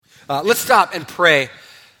Let's stop and pray.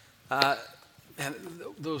 And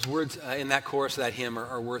those words in that chorus of that hymn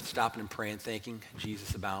are worth stopping and praying, thanking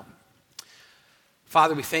Jesus about.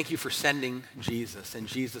 Father, we thank you for sending Jesus. And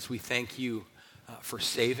Jesus, we thank you for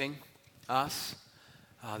saving us.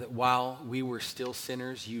 That while we were still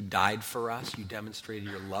sinners, you died for us. You demonstrated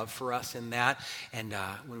your love for us in that. And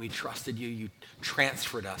when we trusted you, you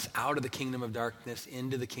transferred us out of the kingdom of darkness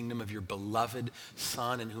into the kingdom of your beloved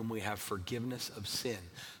Son, in whom we have forgiveness of sin.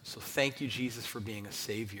 So thank you, Jesus, for being a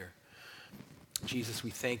Savior. Jesus, we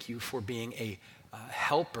thank you for being a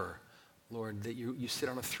helper, Lord, that you sit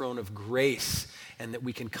on a throne of grace and that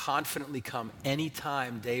we can confidently come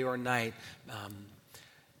anytime, day or night,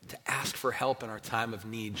 to ask for help in our time of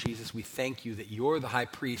need. Jesus, we thank you that you're the high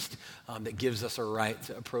priest that gives us a right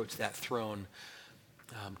to approach that throne.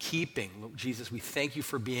 Jesus, we thank you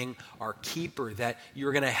for being our keeper, that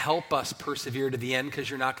you're going to help us persevere to the end because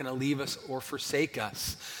you're not going to leave us or forsake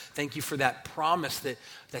us. Thank you for that promise,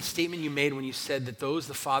 that statement you made when you said that those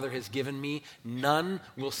the Father has given me, none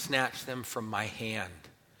will snatch them from my hand.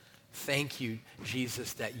 Thank you,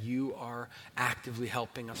 Jesus, that you are actively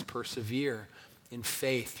helping us persevere in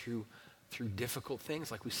faith through difficult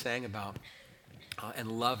things like we sang about,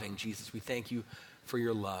 and loving. Jesus, we thank you for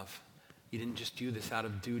your love. You didn't just do this out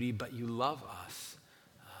of duty, but you love us.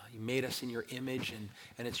 You made us in your image,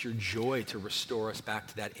 and it's your joy to restore us back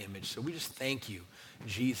to that image. So we just thank you,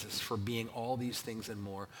 Jesus, for being all these things and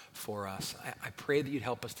more for us. I pray that you'd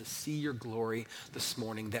help us to see your glory this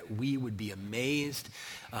morning, that we would be amazed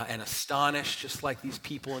and astonished, just like these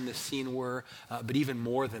people in this scene were. But even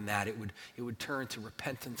more than that, it would turn to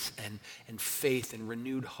repentance and faith and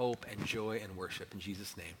renewed hope and joy and worship. In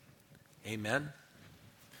Jesus' name, amen.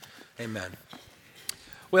 Amen.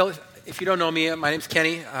 Well, if you don't know me, my name's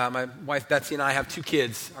Kenny. My wife Betsy and I have two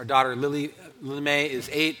kids. Our daughter Lily May is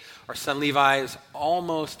 8. Our son Levi is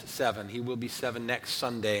almost 7. He will be 7 next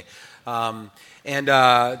Sunday. To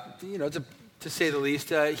say the least,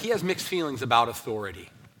 he has mixed feelings about authority.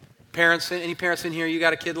 Parents, any parents in here, you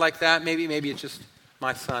got a kid like that? Maybe it's just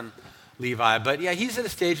my son Levi. But yeah, he's at a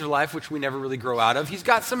stage of life which we never really grow out of. He's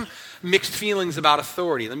got some mixed feelings about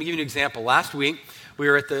authority. Let me give you an example. Last week, we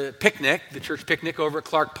were at the church picnic over at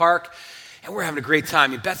Clark Park, and we're having a great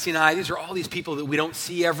time. Betsy and I, these are all these people that we don't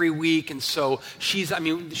see every week, and so she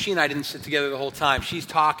and I didn't sit together the whole time. She's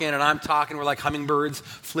talking, and I'm talking. We're like hummingbirds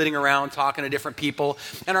flitting around, talking to different people,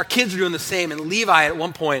 and our kids are doing the same. And Levi, at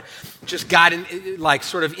one point, just got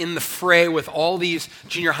sort of in the fray with all these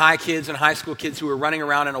junior high kids and high school kids who were running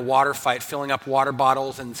around in a water fight, filling up water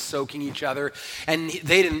bottles and soaking each other, and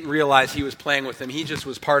they didn't realize he was playing with them. He just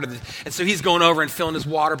was part of it, and so he's going over and filling his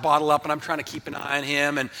water bottle up, and I'm trying to keep an eye on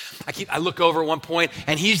him, and I look over at one point,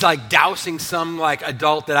 and he's like dousing some like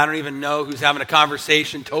adult that I don't even know who's having a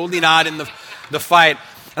conversation, totally not in the fight.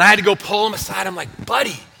 And I had to go pull him aside. I'm like,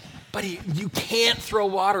 buddy, you can't throw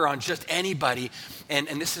water on just anybody. And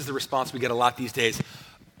this is the response we get a lot these days.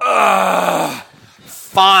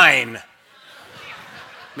 Fine.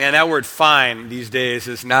 Man, that word fine these days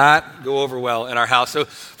does not go over well in our house. So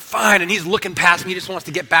fine, and he's looking past me. He just wants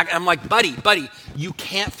to get back. And I'm like, buddy, you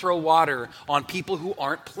can't throw water on people who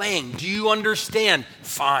aren't playing. Do you understand?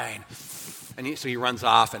 Fine. And so he runs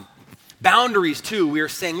off. And boundaries, too. We were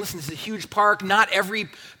saying, listen, this is a huge park. Not every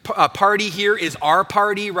party here is our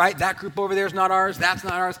party, right? That group over there is not ours. That's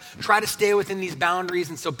not ours. Try to stay within these boundaries.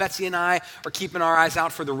 And so Betsy and I are keeping our eyes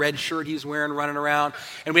out for the red shirt he's wearing, running around.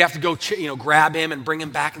 And we have to go, grab him and bring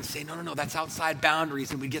him back and say, no, that's outside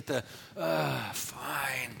boundaries. And we get the,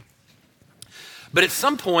 fine. But at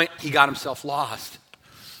some point, he got himself lost.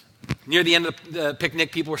 Near the end of the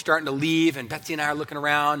picnic, people were starting to leave, and Betsy and I are looking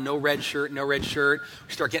around, no red shirt.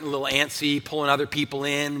 We start getting a little antsy, pulling other people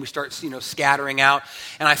in. We start, scattering out.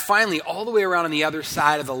 And I finally, all the way around on the other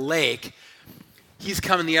side of the lake, he's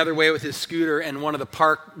coming the other way with his scooter and one of the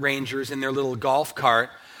park rangers in their little golf cart.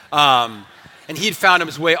 And he'd found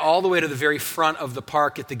his way all the way to the very front of the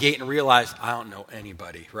park at the gate and realized, I don't know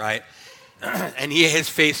anybody, right? And his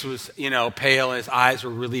face was, pale, and his eyes were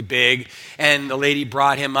really big. And the lady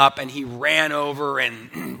brought him up, and he ran over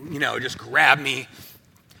and, just grabbed me,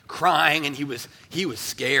 crying. And he was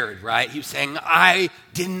scared, right? He was saying, I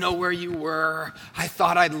didn't know where you were. I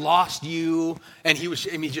thought I'd lost you. And he was,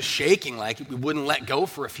 just shaking, like we wouldn't let go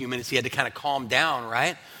for a few minutes. He had to kind of calm down,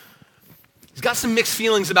 right? He's got some mixed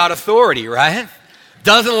feelings about authority, right?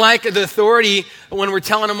 Doesn't like the authority when we're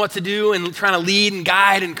telling him what to do and trying to lead and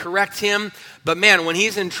guide and correct him. But man, when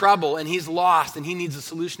he's in trouble and he's lost and he needs a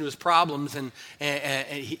solution to his problems, and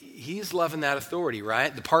he's loving that authority,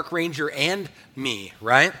 right? The park ranger and me,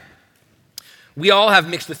 right? We all have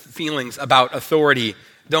mixed feelings about authority,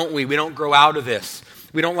 don't we? We don't grow out of this.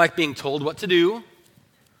 We don't like being told what to do.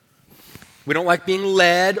 We don't like being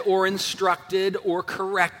led or instructed or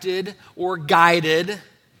corrected or guided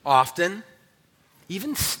often.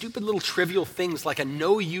 Even stupid little trivial things like a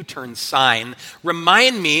no U-turn sign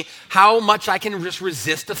remind me how much I can just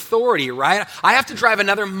resist authority, right? I have to drive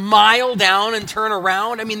another mile down and turn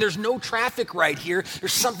around. I mean, there's no traffic right here.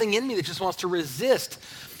 There's something in me that just wants to resist.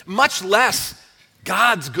 Much less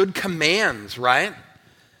God's good commands, right?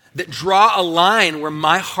 That draw a line where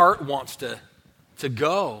my heart wants to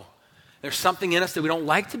go. There's something in us that we don't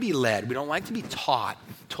like to be led. We don't like to be taught,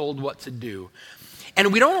 told what to do.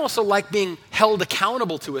 And we don't also like being held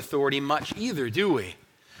accountable to authority much either, do we?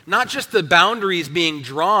 Not just the boundaries being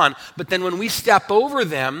drawn, but then when we step over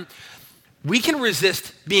them, we can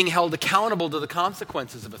resist being held accountable to the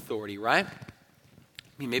consequences of authority, right? I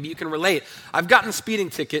mean, maybe you can relate. I've gotten a speeding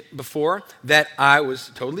ticket before that I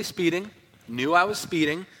was totally speeding, knew I was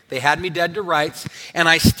speeding. They had me dead to rights, and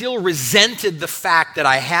I still resented the fact that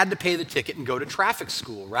I had to pay the ticket and go to traffic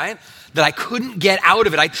school, right? That I couldn't get out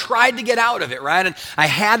of it. I tried to get out of it, right? And I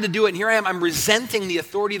had to do it, and here I am. I'm resenting the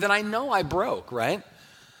authority that I know I broke, right?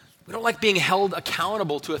 We don't like being held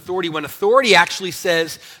accountable to authority when authority actually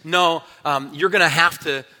says, no, you're going to have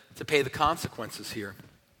to pay the consequences here.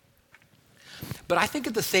 But I think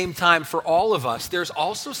at the same time, for all of us, there's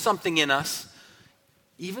also something in us,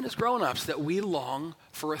 even as grown-ups, that we long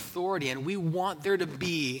for authority, and we want there to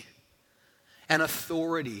be an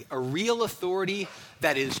authority, a real authority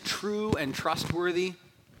that is true and trustworthy,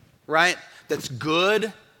 right? That's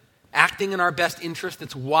good, acting in our best interest,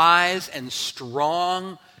 that's wise and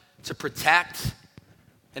strong to protect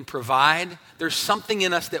and provide. There's something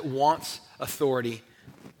in us that wants authority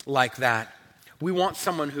like that. We want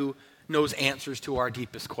someone who knows answers to our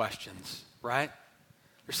deepest questions, right?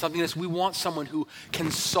 There's something in us, we want someone who can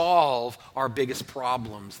solve our biggest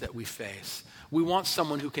problems that we face. We want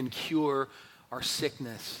someone who can cure our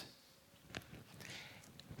sickness.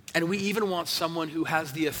 And we even want someone who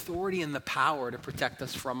has the authority and the power to protect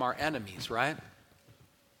us from our enemies, right?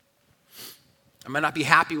 I might not be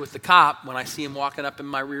happy with the cop when I see him walking up in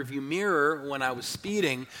my rearview mirror when I was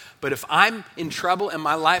speeding, but if I'm in trouble and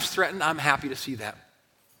my life's threatened, I'm happy to see that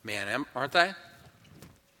man, aren't I?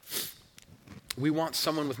 We want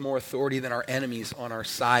someone with more authority than our enemies on our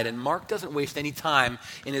side. And Mark doesn't waste any time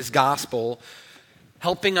in his gospel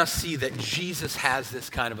helping us see that Jesus has this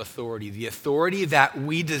kind of authority, the authority that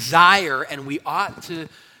we desire and we ought to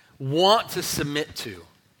want to submit to.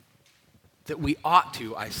 That we ought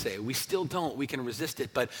to, I say. We still don't. We can resist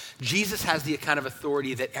it. But Jesus has the kind of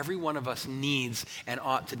authority that every one of us needs and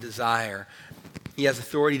ought to desire. He has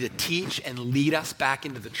authority to teach and lead us back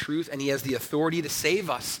into the truth, and he has the authority to save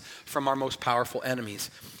us from our most powerful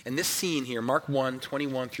enemies. And this scene here, Mark 1,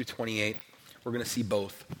 21 through 28, we're going to see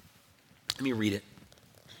both. Let me read it.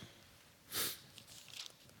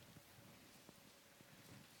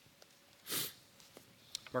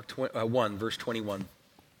 Mark 1, verse 21.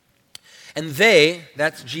 And they,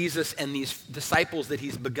 that's Jesus and these disciples that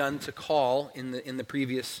he's begun to call in the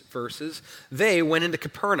previous verses, they went into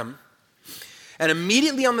Capernaum. And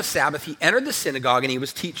immediately on the Sabbath, he entered the synagogue and he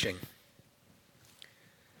was teaching.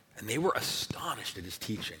 And they were astonished at his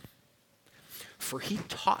teaching, for he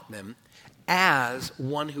taught them as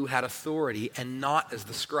one who had authority and not as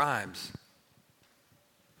the scribes.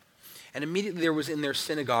 And immediately there was in their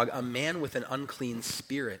synagogue a man with an unclean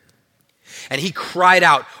spirit. And he cried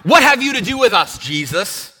out, "What have you to do with us,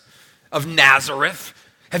 Jesus of Nazareth?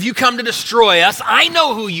 Have you come to destroy us? I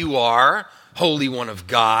know who you are, Holy One of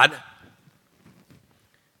God."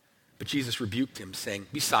 But Jesus rebuked him, saying,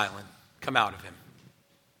 "Be silent, come out of him."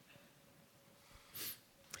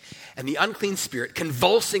 And the unclean spirit,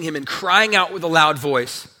 convulsing him and crying out with a loud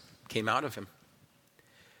voice, came out of him.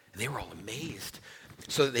 And they were all amazed,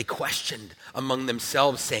 so that they questioned among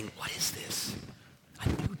themselves, saying, "What is this? A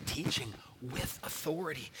new teaching with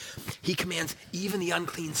authority. He commands even the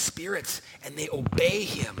unclean spirits, and they obey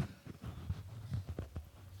him."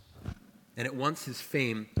 And at once his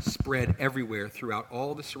fame spread everywhere throughout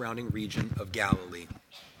all the surrounding region of Galilee.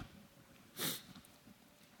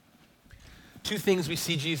 Two things we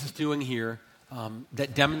see Jesus doing here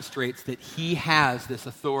that demonstrates that he has this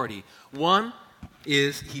authority. One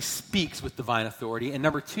is he speaks with divine authority. And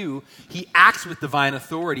number two, he acts with divine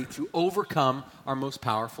authority to overcome our most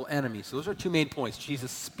powerful enemies. So those are two main points.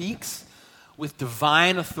 Jesus speaks with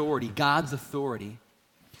divine authority, God's authority.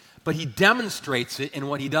 But he demonstrates it in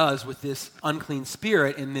what he does with this unclean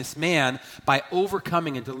spirit in this man by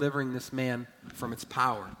overcoming and delivering this man from its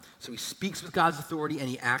power. So he speaks with God's authority and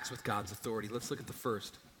he acts with God's authority. Let's look at the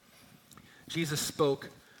first. Jesus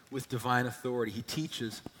spoke with divine authority. He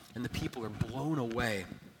teaches and the people are blown away.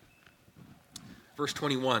 Verse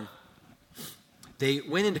 21, they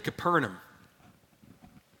went into Capernaum.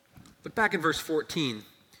 Look back in verse 14.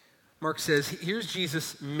 Mark says, here's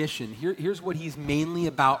Jesus' mission. Here's what he's mainly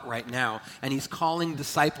about right now. And he's calling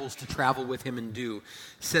disciples to travel with him and do.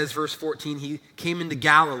 It says, verse 14, he came into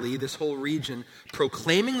Galilee, this whole region,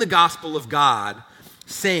 proclaiming the gospel of God,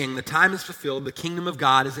 saying, the time is fulfilled, the kingdom of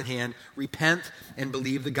God is at hand. Repent and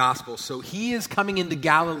believe the gospel. So he is coming into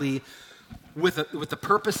Galilee with the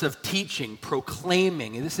purpose of teaching,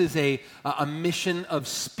 proclaiming. And this is a mission of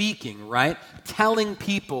speaking, right? Telling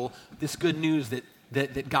people this good news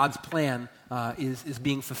that God's plan is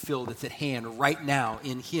being fulfilled. It's at hand right now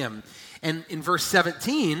in him. And in verse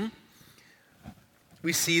 17,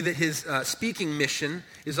 we see that his speaking mission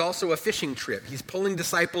is also a fishing trip. He's pulling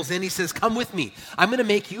disciples in. He says, come with me. I'm going to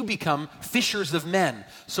make you become fishers of men.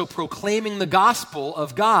 So proclaiming the gospel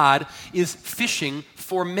of God is fishing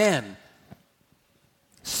for men.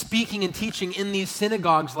 Speaking and teaching in these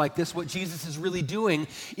synagogues like this, what Jesus is really doing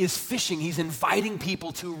is fishing. He's inviting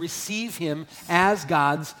people to receive him as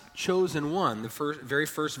God's chosen one. The very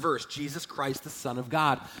first verse, Jesus Christ, the Son of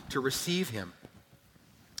God, to receive him.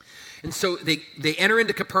 And so they enter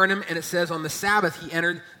into Capernaum, and it says on the Sabbath he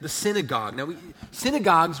entered the synagogue. Now,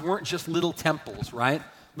 synagogues weren't just little temples, right?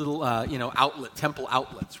 Little, temple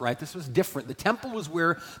outlets, right? This was different. The temple was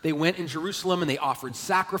where they went in Jerusalem and they offered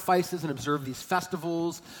sacrifices and observed these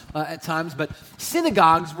festivals at times. But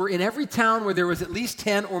synagogues were in every town where there was at least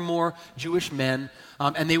 10 or more Jewish men,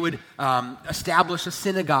 and they would establish a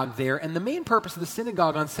synagogue there. And the main purpose of the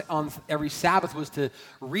synagogue on every Sabbath was to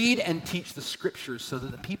read and teach the scriptures so that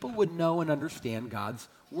the people would know and understand God's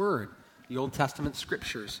word, the Old Testament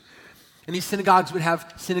scriptures. And these synagogues would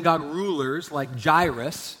have synagogue rulers like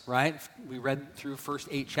Jairus, right? We read through the first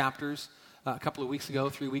 8 chapters a couple of weeks ago,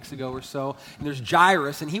 3 weeks ago or so. And there's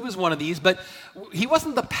Jairus, and he was one of these, but he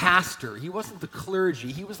wasn't the pastor. He wasn't the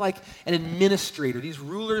clergy. He was like an administrator. These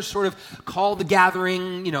rulers sort of called the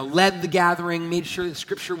gathering, led the gathering, made sure the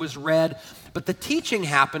scripture was read. But the teaching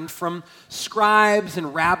happened from scribes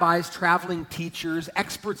and rabbis, traveling teachers,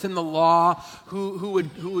 experts in the law who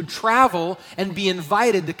would travel and be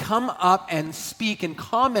invited to come up and speak and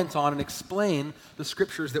comment on and explain the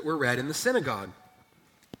scriptures that were read in the synagogue.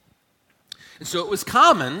 And so it was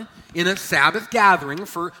common in a Sabbath gathering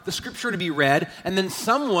for the scripture to be read and then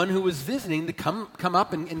someone who was visiting to come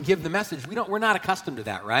up and give the message. We're not accustomed to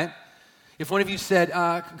that, right? If one of you said,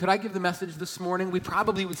 could I give the message this morning? We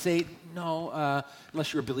probably would say, no,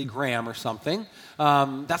 unless you're Billy Graham or something.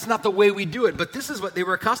 That's not the way we do it, but this is what they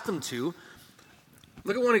were accustomed to.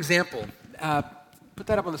 Look at one example. Put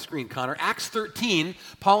that up on the screen, Connor. Acts 13,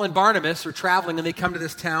 Paul and Barnabas are traveling and they come to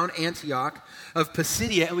this town, Antioch of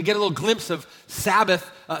Pisidia, and we get a little glimpse of Sabbath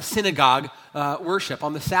synagogue worship.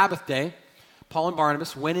 On the Sabbath day, Paul and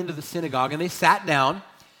Barnabas went into the synagogue and they sat down.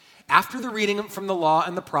 After the reading from the law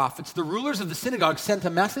and the prophets, the rulers of the synagogue sent a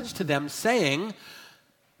message to them saying,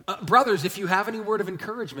 brothers, if you have any word of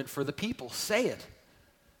encouragement for the people, say it.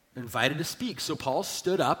 They're invited to speak. So Paul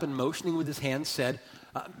stood up and motioning with his hand said,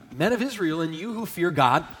 men of Israel and you who fear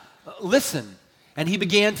God, listen. And he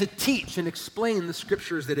began to teach and explain the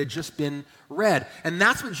scriptures that had just been read. And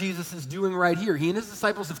that's what Jesus is doing right here. He and his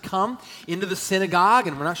disciples have come into the synagogue,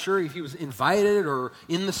 and we're not sure if he was invited or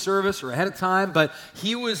in the service or ahead of time, but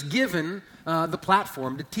he was given the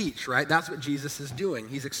platform to teach, right? That's what Jesus is doing.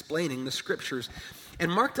 He's explaining the scriptures.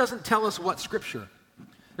 And Mark doesn't tell us what scripture.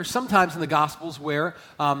 There's sometimes in the Gospels where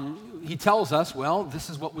he tells us, well, this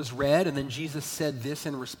is what was read, and then Jesus said this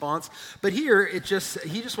in response. But here, he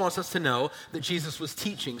just wants us to know that Jesus was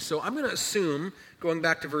teaching. So I'm going to assume, going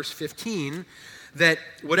back to verse 15, that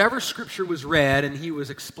whatever scripture was read and he was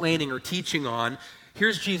explaining or teaching on,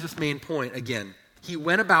 here's Jesus' main point again. He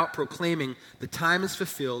went about proclaiming, the time is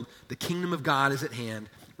fulfilled, the kingdom of God is at hand,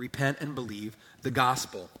 repent and believe the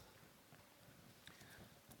gospel.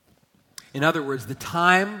 In other words, the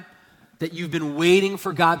time that you've been waiting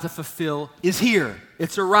for God to fulfill is here.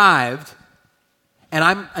 It's arrived, and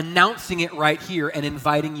I'm announcing it right here and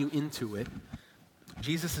inviting you into it.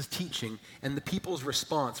 Jesus is teaching, and the people's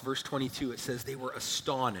response, verse 22, it says they were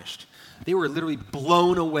astonished. They were literally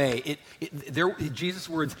blown away. Jesus'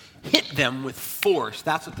 words hit them with force.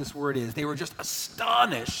 That's what this word is. They were just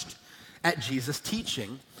astonished at Jesus'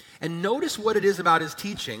 teaching. And notice what it is about his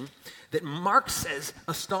teaching that Mark says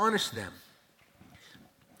astonished them.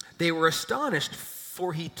 They were astonished,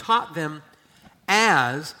 for he taught them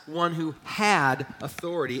as one who had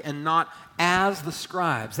authority and not as the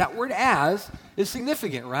scribes. That word as is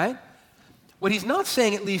significant, right? What he's not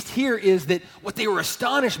saying, at least here, is that what they were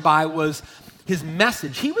astonished by was his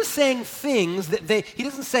message, he was saying things that he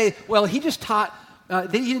doesn't say, well, he just taught,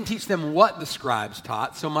 he didn't teach them what the scribes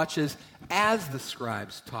taught so much as the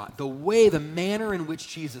scribes taught. The manner in which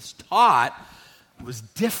Jesus taught was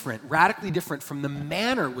different, radically different from the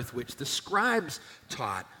manner with which the scribes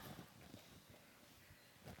taught.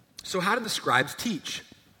 So how did the scribes teach?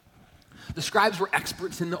 The scribes were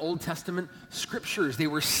experts in the Old Testament scriptures. They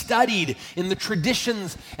were studied in the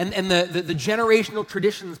traditions and the generational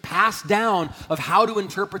traditions passed down of how to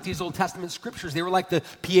interpret these Old Testament scriptures. They were like the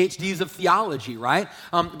PhDs of theology, right?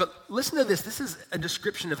 But listen to this. This is a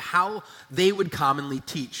description of how they would commonly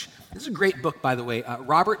teach. This is a great book, by the way.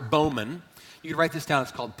 Robert Bowman. You can write this down.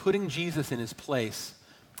 It's called Putting Jesus in His Place.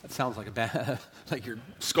 That sounds like like you're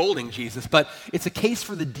scolding Jesus, but it's a case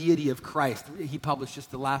for the deity of Christ. He published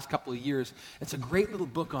just the last couple of years. It's a great little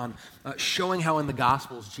book on showing how in the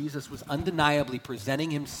Gospels Jesus was undeniably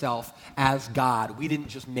presenting himself as God. We didn't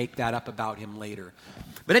just make that up about him later.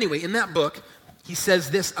 But anyway, in that book, he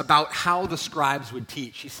says this about how the scribes would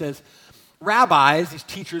teach. He says, rabbis, these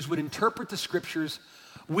teachers, would interpret the scriptures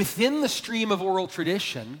within the stream of oral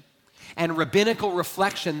tradition and rabbinical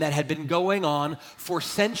reflection that had been going on for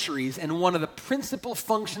centuries. And one of the principal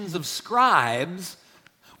functions of scribes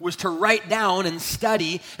was to write down and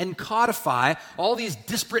study and codify all these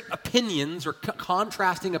disparate opinions or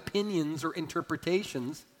contrasting opinions or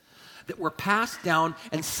interpretations that were passed down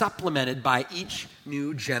and supplemented by each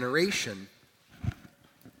new generation.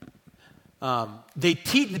 They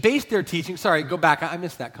based their teaching, sorry, go back, I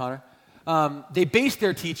missed that, Connor. They based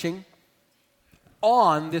their teaching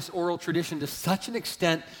on this oral tradition to such an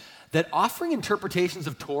extent that offering interpretations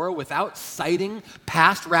of Torah without citing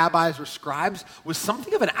past rabbis or scribes was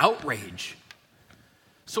something of an outrage.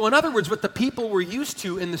 So in other words, what the people were used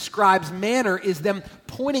to in the scribes' manner is them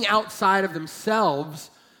pointing outside of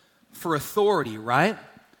themselves for authority, right?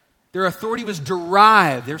 Their authority was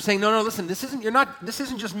derived. They were saying, no, listen, this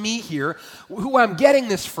isn't just me here. Who I'm getting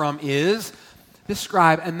this from is this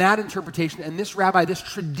scribe and that interpretation and this rabbi, this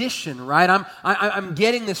tradition, right? I'm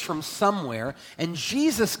getting this from somewhere. And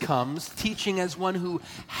Jesus comes teaching as one who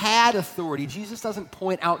had authority. Jesus doesn't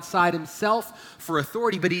point outside himself for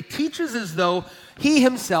authority, but he teaches as though he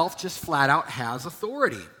himself just flat out has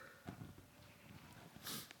authority.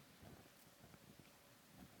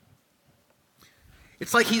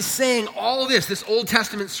 It's like he's saying all this Old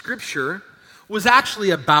Testament scripture was actually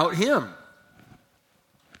about him.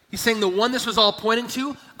 He's saying the one this was all pointing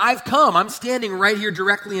to, I've come. I'm standing right here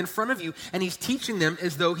directly in front of you. And he's teaching them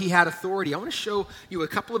as though he had authority. I want to show you a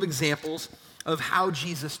couple of examples of how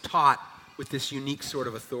Jesus taught with this unique sort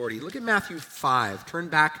of authority. Look at Matthew 5. Turn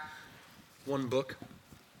back one book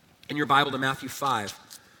in your Bible to Matthew 5.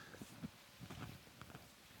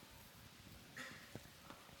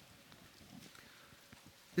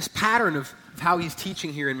 This pattern of how he's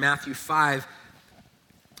teaching here in Matthew 5,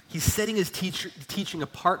 he's setting his teaching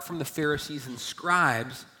apart from the Pharisees and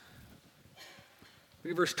scribes.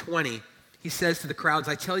 Look at verse 20. He says to the crowds,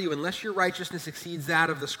 I tell you, unless your righteousness exceeds that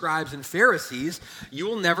of the scribes and Pharisees, you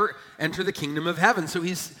will never enter the kingdom of heaven. So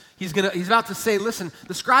he's about to say, listen,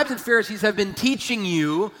 the scribes and Pharisees have been teaching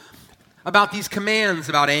you about these commands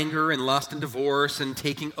about anger and lust and divorce and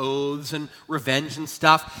taking oaths and revenge and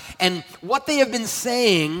stuff. And what they have been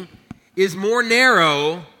saying is more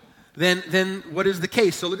narrow than what is the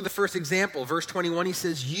case. So look at the first example. Verse 21, he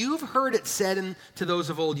says, you've heard it said to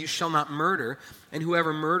those of old, you shall not murder, and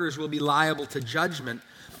whoever murders will be liable to judgment.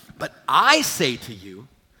 But I say to you,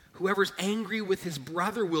 whoever's angry with his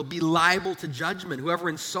brother will be liable to judgment. Whoever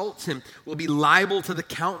insults him will be liable to the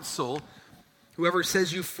council. Whoever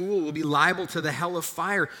says you fool will be liable to the hell of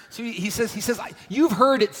fire. So he says, you've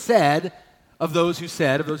heard it said of those who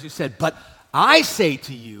said, but I say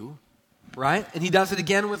to you, right? And he does it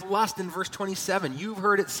again with lust in verse 27. You've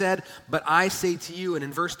heard it said, but I say to you. And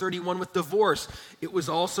in verse 31 with divorce, it was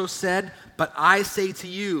also said, but I say to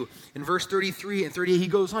you. In verse 33 and 38, he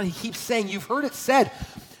goes on. He keeps saying, you've heard it said,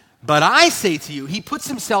 but I say to you. He puts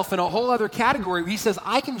himself in a whole other category where he says,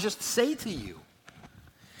 I can just say to you.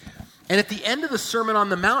 And at the end of the Sermon on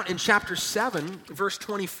the Mount in chapter 7, verse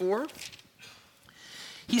 24,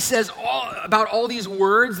 he says about all these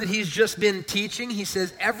words that he's just been teaching. He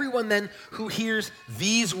says, everyone then who hears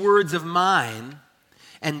these words of mine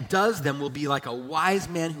and does them will be like a wise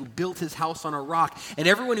man who built his house on a rock. And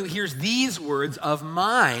everyone who hears these words of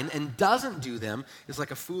mine and doesn't do them is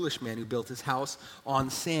like a foolish man who built his house on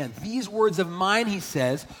sand. These words of mine, he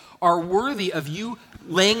says, are worthy of you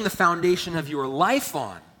laying the foundation of your life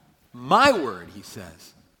on. My word, he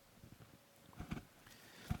says.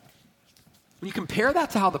 When you compare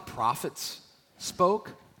that to how the prophets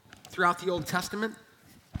spoke throughout the Old Testament,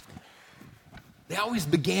 They always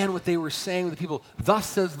began what they were saying to the people, thus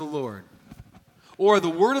says the Lord. Or the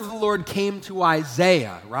word of the Lord came to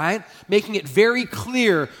Isaiah, right? Making it very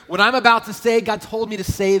clear, what I'm about to say, God told me to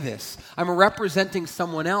say this. I'm representing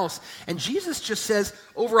someone else. And Jesus just says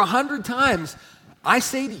over 100 times, I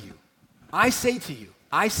say to you, I say to you,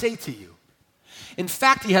 I say to you. In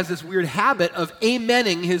fact, he has this weird habit of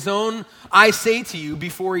amening his own I say to you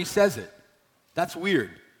before he says it. That's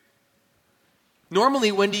weird.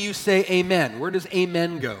 Normally, when do you say amen? Where does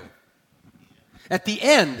amen go? At the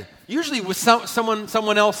end, usually with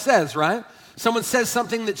someone else says, right? Someone says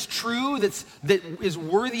something that's true, that is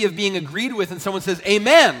worthy of being agreed with, and someone says,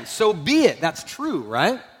 amen, so be it. That's true,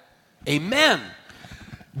 right? Amen.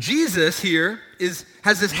 Jesus here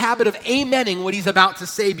has this habit of amening what he's about to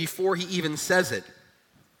say before he even says it.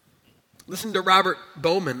 Listen to Robert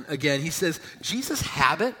Bowman again. He says, Jesus'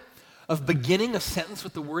 habit of beginning a sentence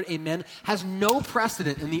with the word amen has no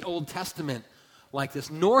precedent in the Old Testament like this,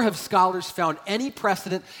 nor have scholars found any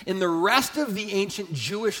precedent in the rest of the ancient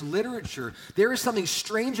Jewish literature. There is something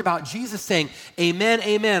strange about Jesus saying, amen,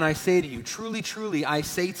 amen, I say to you. Truly, truly, I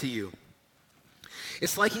say to you.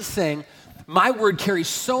 It's like he's saying, my word carries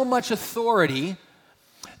so much authority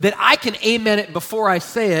that I can amen it before I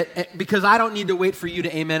say it because I don't need to wait for you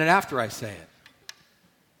to amen it after I say it.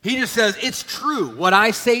 He just says, it's true what I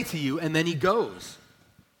say to you, and then he goes.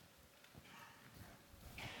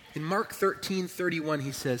 In Mark 13:31,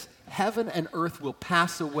 he says, heaven and earth will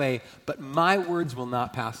pass away, but my words will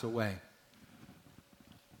not pass away.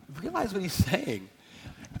 Realize what he's saying.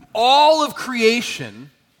 All of creation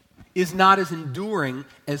is not as enduring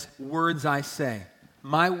as words I say.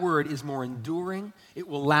 My word is more enduring. It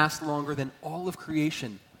will last longer than all of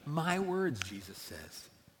creation. My words, Jesus says.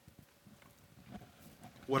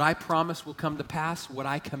 What I promise will come to pass, what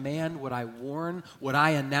I command, what I warn, what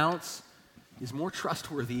I announce is more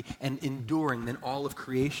trustworthy and enduring than all of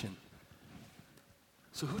creation.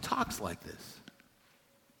 So who talks like this?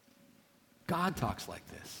 God talks like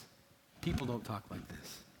this. People don't talk like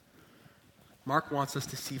this. Mark wants us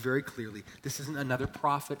to see very clearly, this isn't another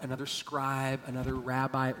prophet, another scribe, another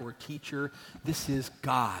rabbi or teacher. This is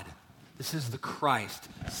God. This is the Christ,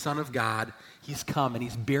 Son of God. He's come and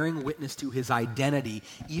he's bearing witness to his identity,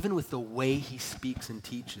 even with the way he speaks and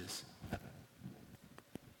teaches.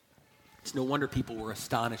 It's no wonder people were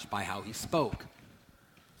astonished by how he spoke.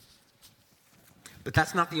 But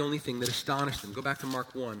that's not the only thing that astonished them. Go back to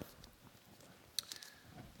Mark 1.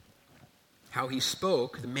 How he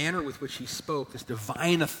spoke, the manner with which he spoke, this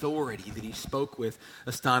divine authority that he spoke with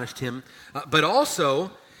astonished him. But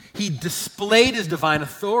also, he displayed his divine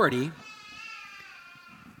authority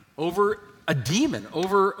over a demon,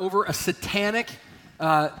 over a satanic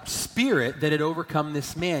spirit that had overcome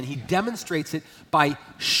this man. He demonstrates it by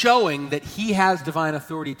showing that he has divine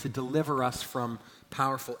authority to deliver us from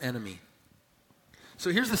powerful enemy. So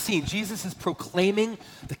here's the scene. Jesus is proclaiming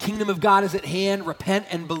the kingdom of God is at hand, repent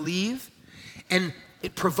and believe. And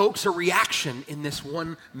it provokes a reaction in this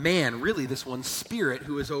one man, really this one spirit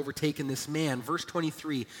who has overtaken this man. Verse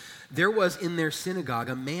 23, there was in their synagogue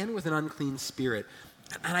a man with an unclean spirit.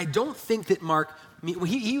 And I don't think that Mark,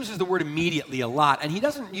 he uses the word immediately a lot, and he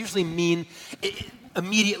doesn't usually mean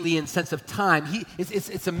immediately in sense of time.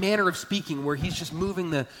 It's a manner of speaking where he's just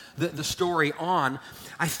moving the story on.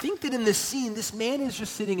 I think that in this scene, this man is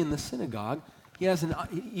just sitting in the synagogue. He has an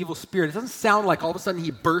evil spirit. It doesn't sound like all of a sudden he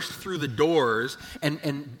burst through the doors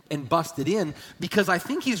and busted in, because I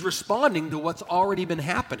think he's responding to what's already been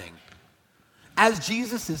happening. As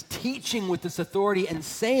Jesus is teaching with this authority and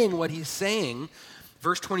saying what he's saying,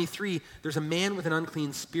 verse 23, there's a man with an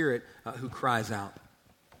unclean spirit who cries out.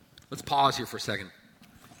 Let's pause here for a second.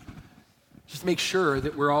 Just make sure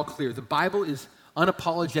that we're all clear. The Bible is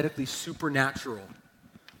unapologetically supernatural.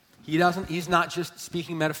 He's not just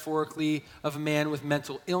speaking metaphorically of a man with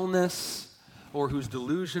mental illness or who's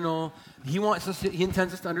delusional. He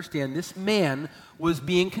intends us to understand this man was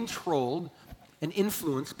being controlled and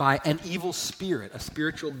influenced by an evil spirit, a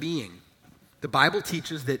spiritual being. The Bible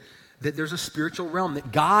teaches that there's a spiritual realm,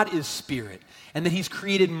 that God is spirit, and that he's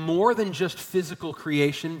created more than just physical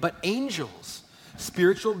creation, but angels,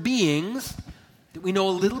 spiritual beings that we know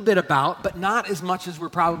a little bit about, but not as much as we're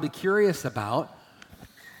probably curious about.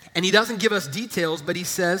 And he doesn't give us details, but he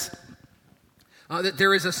says that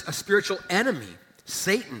there is a spiritual enemy,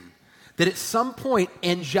 Satan, that at some point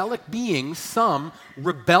angelic beings, some,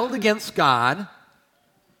 rebelled against God,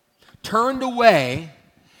 turned away,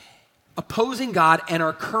 opposing God, and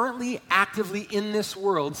are currently actively in this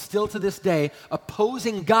world, still to this day,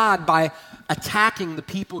 opposing God by attacking the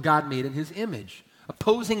people God made in his image,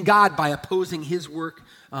 opposing God by opposing his work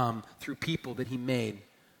through people that he made.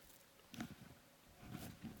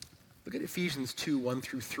 Look at Ephesians 2, 1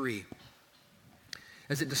 through 3.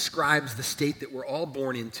 As it describes the state that we're all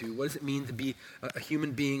born into. What does it mean to be a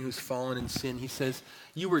human being who's fallen in sin? He says,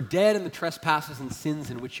 you were dead in the trespasses and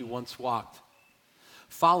sins in which you once walked,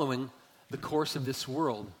 following the course of this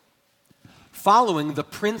world, following the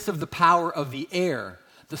prince of the power of the air,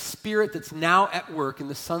 the spirit that's now at work in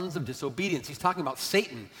the sons of disobedience. He's talking about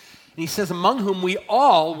Satan. And he says, among whom we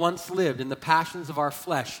all once lived in the passions of our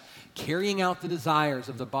flesh, carrying out the desires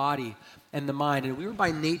of the body and the mind. And we were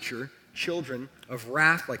by nature children of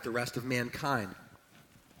wrath like the rest of mankind.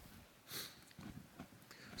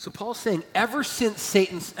 So Paul's saying, ever since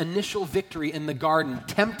Satan's initial victory in the garden,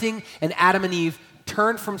 tempting and Adam and Eve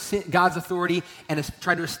turned from God's authority and has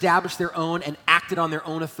tried to establish their own and acted on their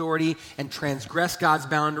own authority and transgressed God's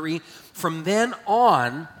boundary, from then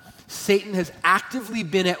on, Satan has actively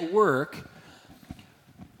been at work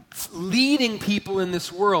leading people in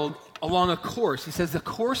this world along a course. He says the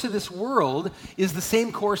course of this world is the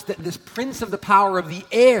same course that this prince of the power of the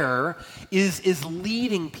air is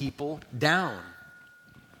leading people down.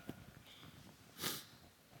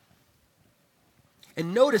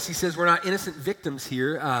 And notice he says we're not innocent victims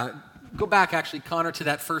here. Go back, actually, Connor, to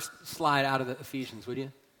that first slide out of the Ephesians, would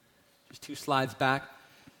you? Just 2 slides back.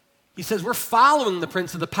 He says we're following the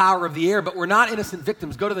prince of the power of the air, but we're not innocent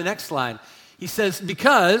victims. Go to the next slide. He says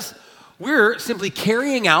because we're simply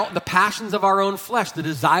carrying out the passions of our own flesh, the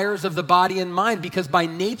desires of the body and mind, because by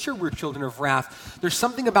nature we're children of wrath. There's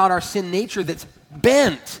something about our sin nature that's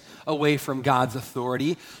bent away from God's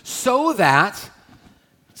authority, so that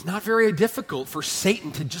it's not very difficult for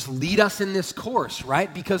Satan to just lead us in this course,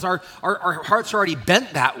 right? Because our hearts are already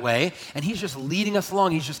bent that way, and he's just leading us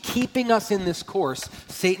along. He's just keeping us in this course.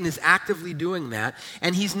 Satan is actively doing that,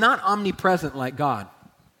 and he's not omnipresent like God.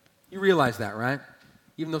 You realize that, right?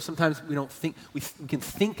 Even though sometimes we don't think, we can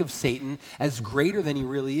think of Satan as greater than he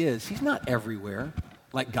really is. He's not everywhere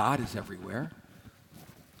like God is everywhere.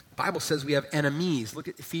 The Bible says we have enemies. Look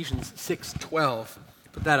at Ephesians 6:12.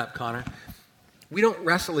 Put that up, Connor. We don't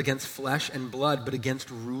wrestle against flesh and blood, but against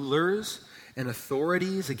rulers and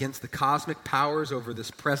authorities, against the cosmic powers over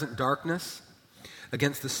this present darkness,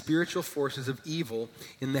 against the spiritual forces of evil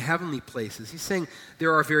in the heavenly places. He's saying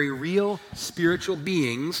there are very real spiritual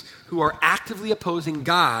beings who are actively opposing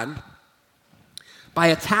God by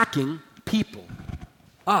attacking people,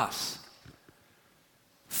 us,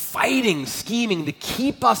 fighting, scheming to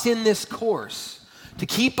keep us in this course, to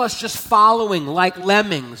keep us just following like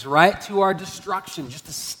lemmings, right, to our destruction, just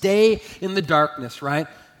to stay in the darkness, right?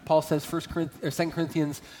 Paul says, 2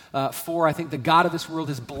 Corinthians 4, I think the God of this world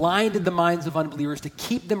has blinded the minds of unbelievers to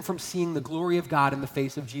keep them from seeing the glory of God in the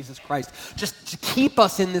face of Jesus Christ. Just to keep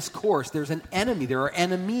us in this course. There's an enemy. There are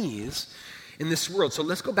enemies in this world. So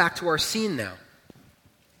let's go back to our scene now.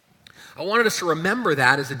 I wanted us to remember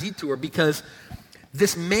that as a detour because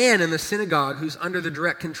this man in the synagogue who's under the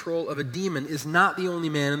direct control of a demon is not the only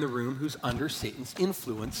man in the room who's under Satan's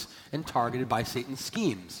influence and targeted by Satan's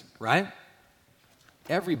schemes, right?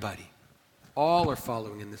 Everybody. All are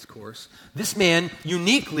following in this course. This man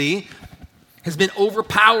uniquely has been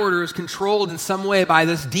overpowered or is controlled in some way by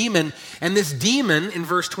this demon. And this demon, in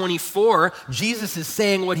verse 24, Jesus is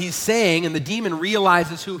saying what he's saying, and the demon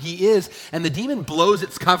realizes who he is, and the demon blows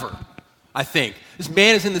its cover, I think. This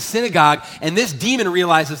man is in the synagogue, and this demon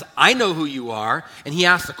realizes, I know who you are, and he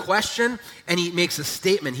asks a question, and he makes a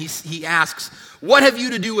statement. He asks, what have you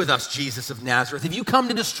to do with us, Jesus of Nazareth? Have you come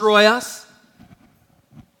to destroy us?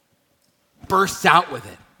 Bursts out with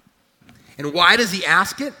it. And why does he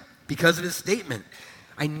ask it? Because of his statement.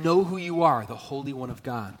 I know who you are, the Holy One of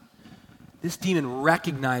God. This demon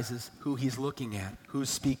recognizes who he's looking at, who's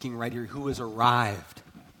speaking right here, who has arrived.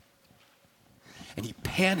 And he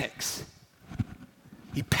panics.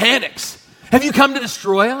 He panics. Have you come to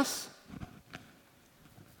destroy us?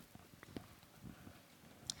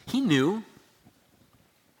 He knew.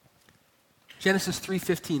 Genesis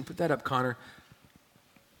 3:15, put that up, Connor.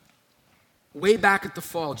 Way back at the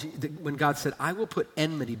fall, when God said, I will put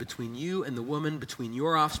enmity between you and the woman, between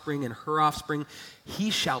your offspring and her offspring. He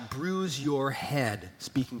shall bruise your head,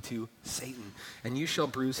 speaking to Satan, and you shall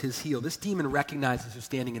bruise his heel. This demon recognizes who's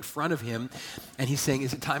standing in front of him, and he's saying,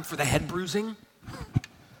 is it time for the head bruising?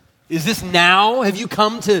 Is this now? Have you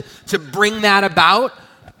come to bring that about?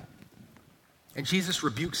 And Jesus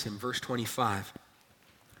rebukes him, verse 25.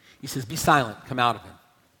 He says, be silent, come out of him.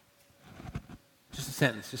 Just a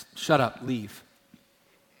sentence, just shut up, leave.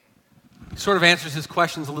 Sort of answers his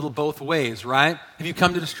questions a little both ways, right? Have you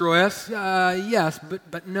come to destroy us? Yes,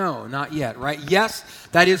 but no, not yet, right? Yes,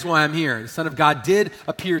 that is why I'm here. The Son of God did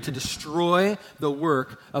appear to destroy the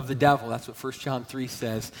work of the devil. That's what 1 John 3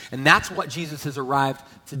 says. And that's what Jesus has arrived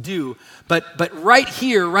to do. But right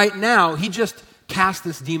here, right now, he just casts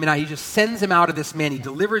this demon out. He just sends him out of this man. He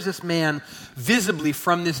delivers this man visibly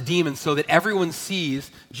from this demon so that everyone sees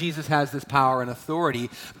Jesus has this power and authority.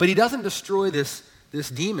 But he doesn't destroy this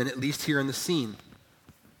demon, at least here in the scene.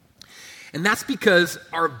 And that's because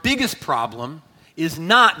our biggest problem is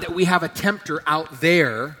not that we have a tempter out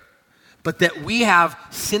there, but that we have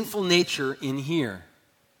sinful nature in here,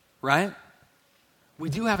 right? We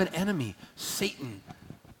do have an enemy, Satan.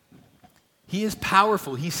 He is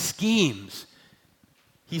powerful. He schemes.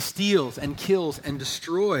 He steals and kills and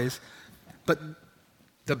destroys. But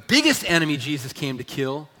the biggest enemy Jesus came to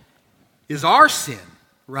kill is our sin,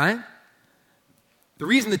 right? The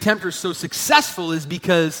reason the tempter is so successful is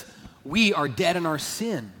because we are dead in our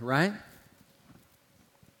sin, right?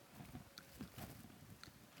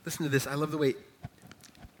 Listen to this. I love the way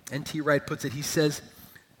N.T. Wright puts it. He says,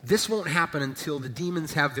 this won't happen until the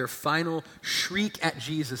demons have their final shriek at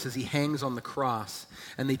Jesus as he hangs on the cross,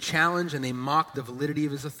 and they challenge and they mock the validity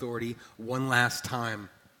of his authority one last time.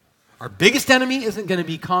 Our biggest enemy isn't going to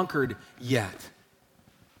be conquered yet.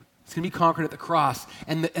 It's going to be conquered at the cross.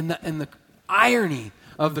 And the irony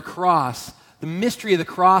of the cross, the mystery of the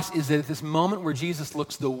cross, is that at this moment where Jesus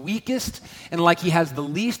looks the weakest and like he has the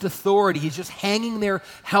least authority, he's just hanging there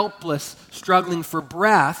helpless, struggling for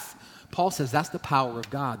breath. Paul says that's the power of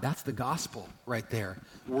God. That's the gospel right there.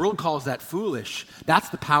 The world calls that foolish. That's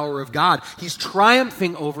the power of God. He's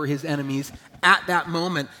triumphing over his enemies at that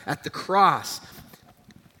moment at the cross.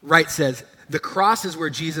 Wright says, the cross is where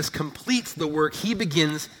Jesus completes the work he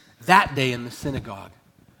begins that day in the synagogue.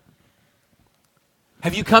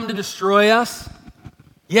 Have you come to destroy us?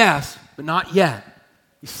 Yes, but not yet.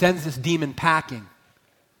 He sends this demon packing.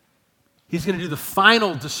 He's going to do the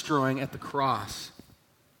final destroying at the cross.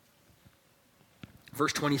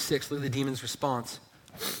 Verse 26, look at the demon's response.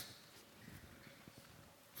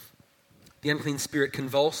 The unclean spirit,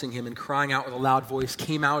 convulsing him and crying out with a loud voice,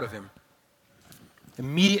 came out of him.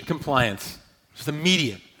 Immediate compliance. Just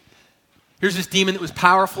immediate. Here's this demon that was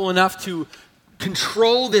powerful enough to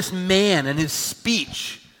control this man and his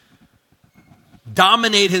speech,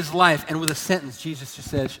 dominate his life, and with a sentence, Jesus just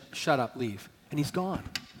says, shut up, leave. And he's gone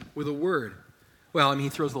with a word. Well, I mean, he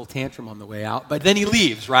throws a little tantrum on the way out, but then he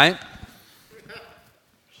leaves, right?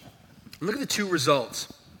 Look at the two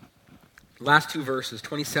results. Last two verses,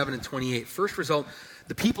 27 and 28. First result,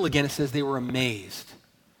 the people, again, it says they were amazed.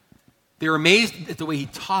 They were amazed at the way he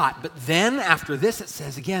taught, but then after this, it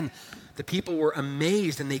says again, the people were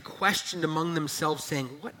amazed and they questioned among themselves, saying,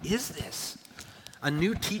 what is this? A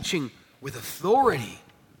new teaching with authority.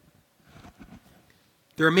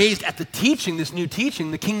 They're amazed at the teaching, this new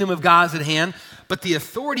teaching, the kingdom of God is at hand, but the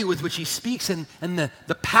authority with which he speaks and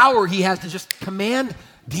the power he has to just command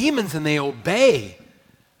demons and they obey.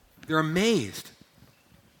 They're amazed.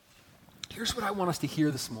 Here's what I want us to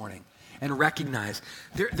hear this morning and recognize.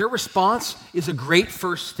 Their response is a great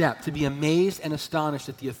first step, to be amazed and astonished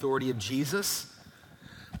at the authority of Jesus.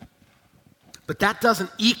 But that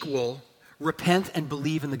doesn't equal repent and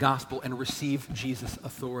believe in the gospel and receive Jesus'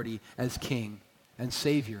 authority as King and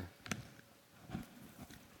Savior.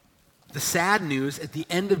 The sad news at the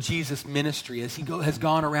end of Jesus' ministry, as he has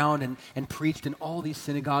gone around and preached in all these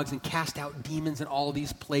synagogues and cast out demons in all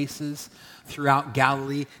these places throughout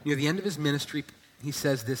Galilee, near the end of his ministry, he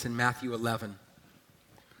says this in Matthew 11.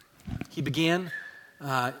 He began,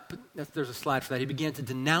 there's a slide for that, he began to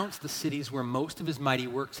denounce the cities where most of his mighty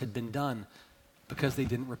works had been done because they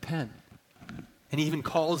didn't repent. And he even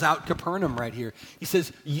calls out Capernaum right here. He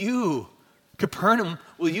says, you, Capernaum,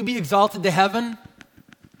 will you be exalted to heaven?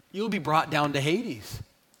 You'll be brought down to Hades.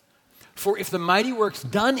 For if the mighty works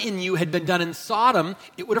done in you had been done in Sodom,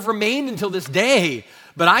 it would have remained until this day.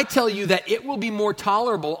 But I tell you that it will be more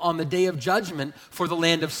tolerable on the day of judgment for the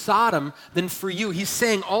land of Sodom than for you. He's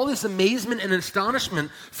saying all this amazement and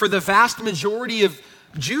astonishment for the vast majority of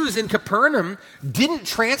Jews in Capernaum didn't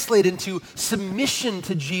translate into submission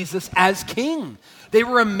to Jesus as king. They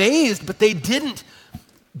were amazed, but they didn't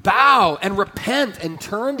bow and repent and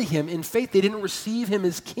turn to him in faith. They didn't receive him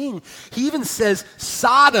as king. He even says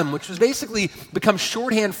Sodom, which was basically become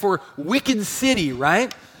shorthand for wicked city,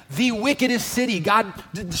 right? The wickedest city. God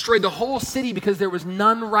destroyed the whole city because there was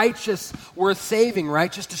none righteous worth saving, right?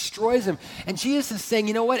 Just destroys them. And Jesus is saying,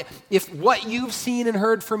 you know what? If what you've seen and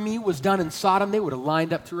heard from me was done in Sodom, they would have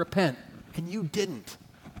lined up to repent. And you didn't.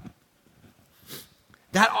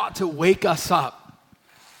 That ought to wake us up.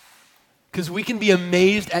 Because we can be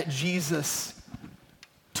amazed at Jesus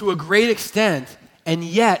to a great extent and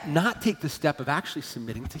yet not take the step of actually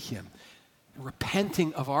submitting to him,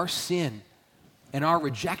 repenting of our sin and our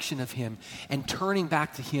rejection of him and turning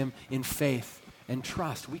back to him in faith and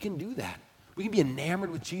trust. We can do that. We can be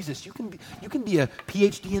enamored with Jesus. You can be a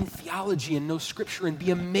PhD in theology and know Scripture and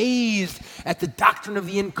be amazed at the doctrine of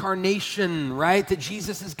the incarnation, right? That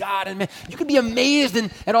Jesus is God and man. You can be amazed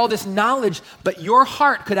at all this knowledge, but your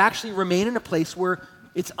heart could actually remain in a place where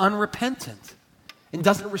it's unrepentant and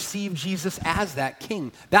doesn't receive Jesus as that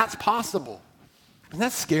King. That's possible. Isn't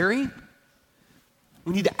that scary?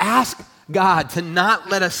 We need to ask God to not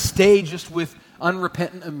let us stay just with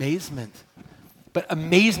unrepentant amazement. But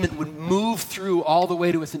amazement would move through all the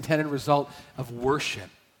way to its intended result of worship.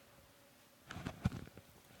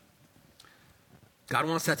 God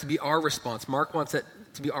wants that to be our response. Mark wants that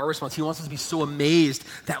to be our response. He wants us to be so amazed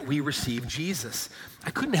that we receive Jesus.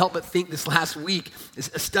 I couldn't help but think this last week,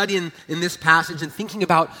 studying in this passage and thinking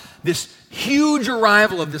about this huge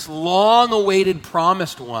arrival of this long-awaited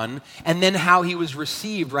promised one and then how he was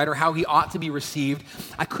received, right, or how he ought to be received.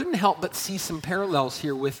 I couldn't help but see some parallels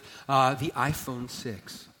here with the iPhone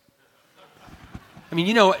 6. I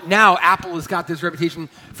mean, now Apple has got this reputation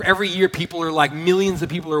for every year millions of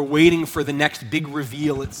people are waiting for the next big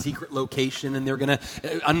reveal at secret location, and they're going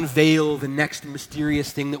to unveil the next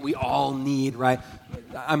mysterious thing that we all need, right?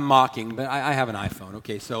 I'm mocking, but I have an iPhone,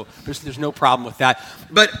 okay, so there's no problem with that.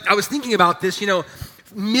 But I was thinking about this,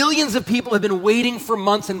 millions of people have been waiting for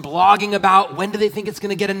months and blogging about when do they think it's going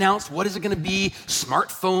to get announced? What is it going to be?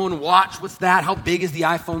 Smartphone, watch, what's that? How big is the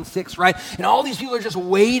iPhone 6, right? And all these people are just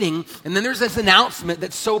waiting. And then there's this announcement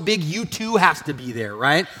that's so big, U2 has to be there,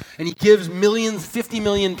 right? And he gives 50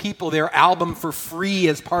 million people their album for free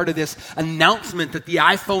as part of this announcement that the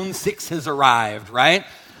iPhone 6 has arrived, right?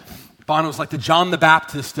 Bono's like the John the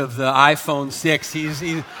Baptist of the iPhone 6. He's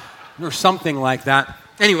or something like that.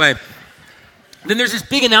 Anyway, then there's this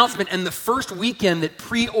big announcement, and the first weekend that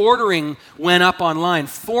pre-ordering went up online,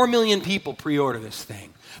 4 million people pre-order this thing.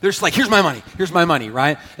 They're just like, here's my money,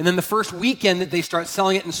 right? And then the first weekend that they start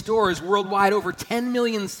selling it in stores, worldwide over 10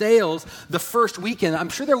 million sales the first weekend. I'm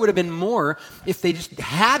sure there would have been more if they just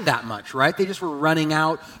had that much, right? They just were running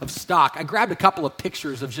out of stock. I grabbed a couple of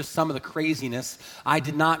pictures of just some of the craziness. I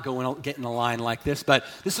did not go and get in a line like this, but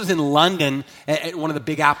this was in London, at one of the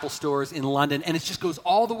big Apple stores in London, and it just goes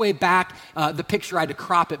all the way back. The picture, I had to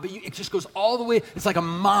crop it, but it just goes all the way. It's like a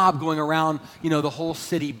mob going around, the whole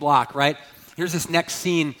city block, right? Here's this next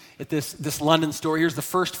scene at this London store. Here's the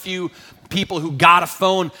first few people who got a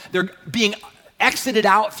phone. They're being exited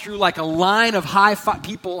out through like a line of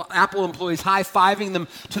people, Apple employees high-fiving them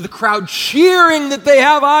to the crowd, cheering that they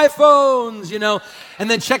have iPhones, And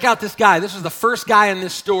then check out this guy. This was the first guy in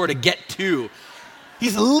this store to get two.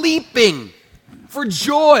 He's leaping for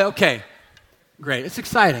joy. Okay, great. It's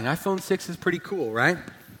exciting. iPhone 6 is pretty cool, right?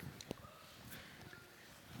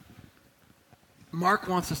 Mark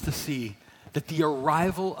wants us to see that the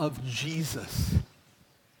arrival of Jesus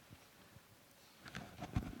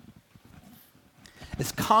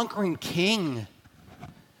as conquering king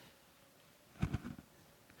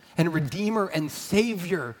and redeemer and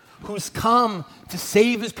savior who's come to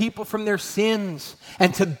save his people from their sins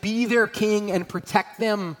and to be their king and protect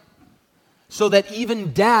them so that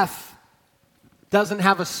even death doesn't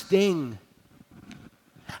have a sting.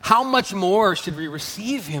 How much more should we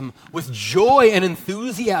receive him with joy and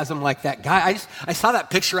enthusiasm like that guy? I saw that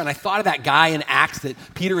picture and I thought of that guy in Acts that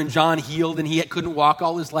Peter and John healed and he couldn't walk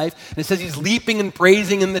all his life. And it says he's leaping and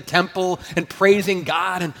praising in the temple and praising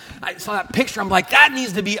God. And I saw that picture. I'm like, that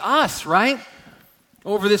needs to be us, right?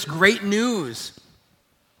 Over this great news.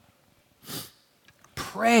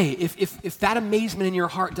 Pray. If that amazement in your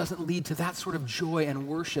heart doesn't lead to that sort of joy and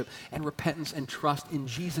worship and repentance and trust in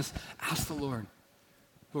Jesus, ask the Lord.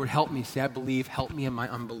 Lord, help me. Say, I believe. Help me in my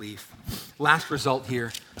unbelief. Last result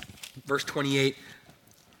here, verse 28.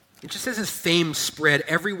 It just says his fame spread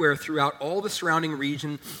everywhere throughout all the surrounding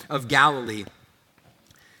region of Galilee.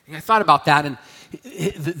 And I thought about that, and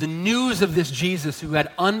the news of this Jesus who had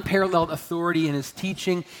unparalleled authority in his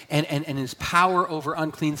teaching and his power over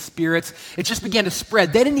unclean spirits, it just began to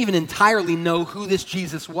spread. They didn't even entirely know who this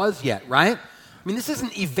Jesus was yet, right? I mean, this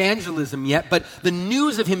isn't evangelism yet, but the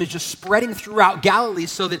news of him is just spreading throughout Galilee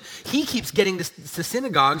so that he keeps getting to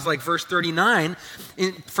synagogues, like verse 39,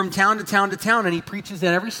 from town to town to town, and he preaches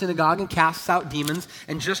in every synagogue and casts out demons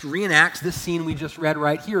and just reenacts this scene we just read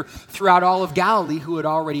right here throughout all of Galilee who had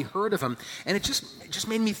already heard of him. And it just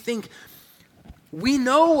made me think, we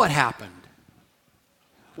know what happened.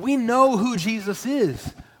 We know who Jesus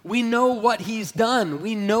is. We know what he's done.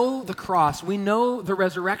 We know the cross. We know the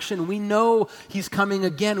resurrection. We know he's coming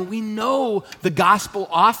again. We know the gospel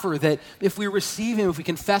offer that if we receive him, if we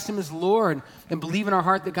confess him as Lord and believe in our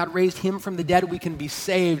heart that God raised him from the dead, we can be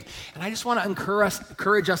saved. And I just want to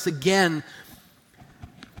encourage us again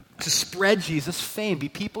to spread Jesus' fame, be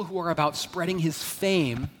people who are about spreading his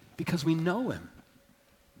fame because we know him.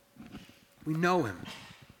 We know him.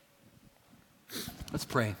 Let's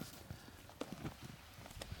pray.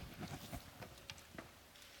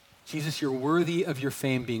 Jesus, you're worthy of your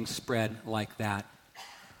fame being spread like that.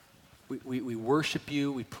 We worship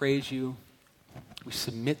you, we praise you, we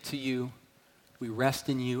submit to you, we rest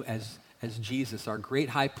in you as Jesus, our great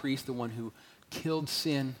high priest, the one who killed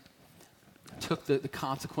sin, took the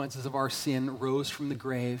consequences of our sin, rose from the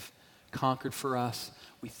grave, conquered for us.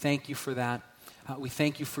 We thank you for that. We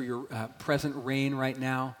thank you for your present reign right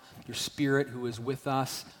now, your Spirit who is with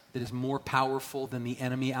us, that is more powerful than the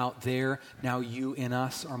enemy out there. Now you in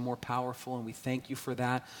us are more powerful, and we thank you for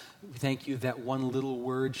that. We thank you that one little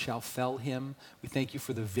word shall fell him. We thank you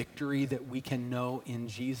for the victory that we can know in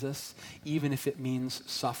Jesus, even if it means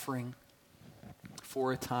suffering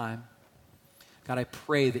for a time. God, I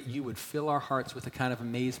pray that you would fill our hearts with a kind of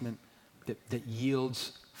amazement that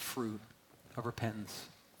yields fruit of repentance.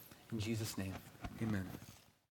 In Jesus' name, amen.